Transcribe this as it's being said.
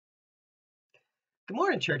Good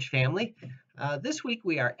morning, church family. This week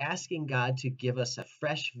we are asking God to give us a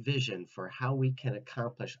fresh vision for how we can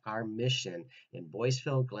accomplish our mission in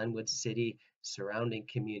Boyceville, Glenwood City, surrounding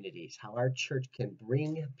communities, how our church can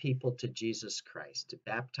bring people to Jesus Christ, to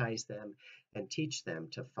baptize them and teach them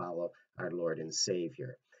to follow our Lord and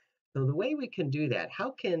Savior. So, the way we can do that,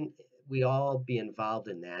 how can we all be involved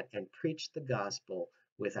in that and preach the gospel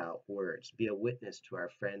without words, be a witness to our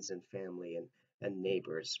friends and family and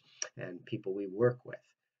neighbors and people we work with?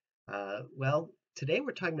 Today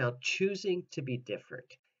we're talking about choosing to be different.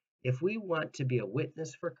 If we want to be a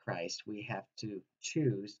witness for Christ, we have to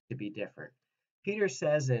choose to be different. Peter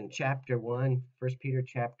says in chapter 1, 1 Peter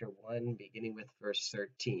chapter 1, beginning with verse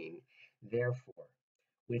 13, therefore,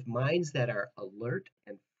 with minds that are alert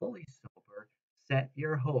and fully sober, set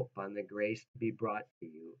your hope on the grace to be brought to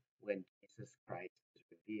you when Jesus Christ is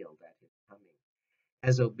revealed at his coming.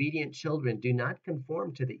 As obedient children, do not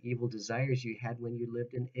conform to the evil desires you had when you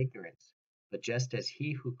lived in ignorance, but just as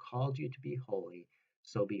he who called you to be holy,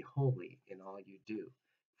 so be holy in all you do.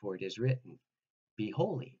 For it is written, be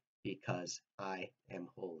holy, because I am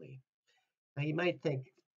holy. Now you might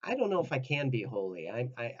think, I don't know if I can be holy.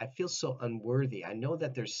 I feel so unworthy. I know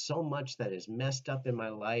that there's so much that is messed up in my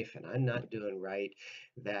life and I'm not doing right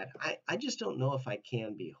that I just don't know if I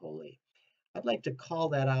can be holy. I'd like to call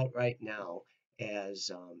that out right now as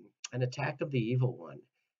an attack of the evil one.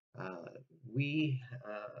 Uh, we,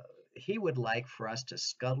 he would like for us to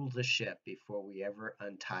scuttle the ship before we ever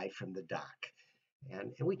untie from the dock,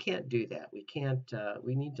 and we can't do that. We can't.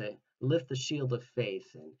 We need to lift the shield of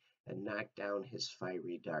faith and knock down his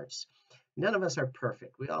fiery darts. None of us are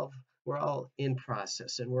perfect. We're all in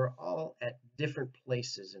process, and we're all at different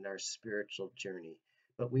places in our spiritual journey.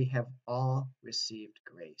 But we have all received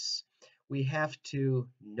grace. We have to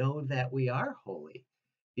know that we are holy.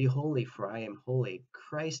 Be holy, for I am holy.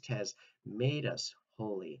 Christ has made us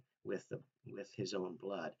holy with his own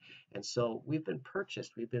blood. And so we've been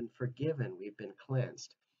purchased, we've been forgiven, we've been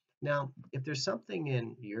cleansed. Now, if there's something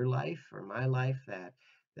in your life or my life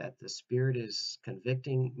that the Spirit is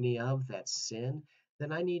convicting me of, that's sin,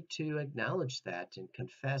 then I need to acknowledge that and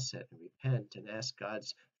confess it and repent and ask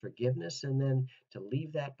God's forgiveness and then to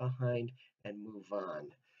leave that behind and move on.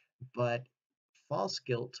 But false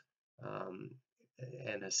guilt um,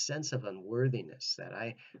 and a sense of unworthiness that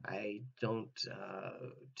I don't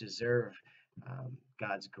deserve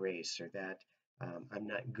God's grace or that I'm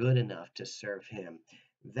not good enough to serve Him.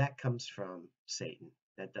 That comes from Satan.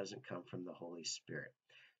 That doesn't come from the Holy Spirit.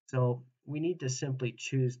 So we need to simply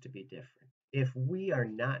choose to be different. If we are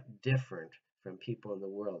not different from people in the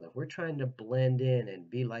world, if we're trying to blend in and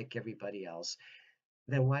be like everybody else,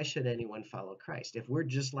 then why should anyone follow Christ? If we're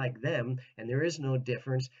just like them and there is no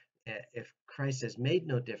difference, if Christ has made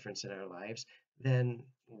no difference in our lives, then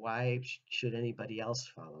why should anybody else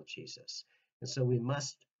follow Jesus? And so we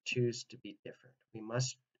must choose to be different. We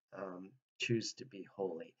must choose to be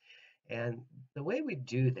holy. And the way we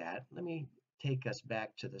do that, let me take us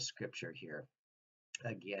back to the scripture here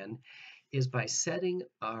again, is by setting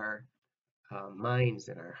our minds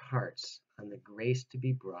and our hearts on the grace to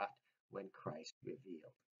be brought when Christ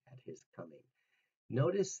revealed at his coming.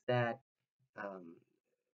 Notice that um,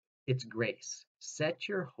 it's grace. Set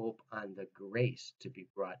your hope on the grace to be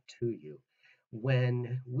brought to you.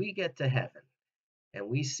 When we get to heaven and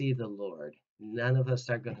we see the Lord, none of us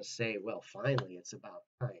are going to say, well, finally, it's about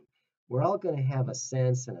time. We're all going to have a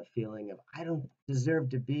sense and a feeling of, I don't deserve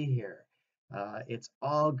to be here. It's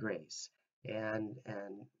all grace. And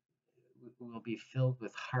will be filled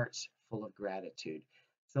with hearts full of gratitude.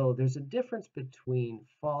 So there's a difference between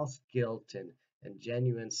false guilt and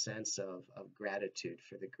genuine sense of gratitude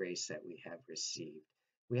for the grace that we have received.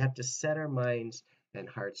 We have to set our minds and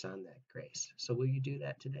hearts on that grace. So will you do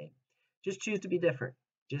that today? Just choose to be different.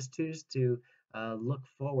 Just choose to look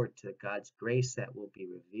forward to God's grace that will be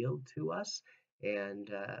revealed to us and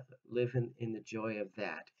live in the joy of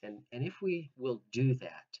that. And if we will do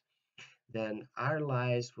that, then our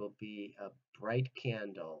lives will be a bright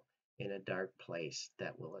candle in a dark place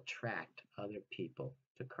that will attract other people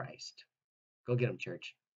to Christ. Go get them,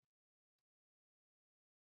 church.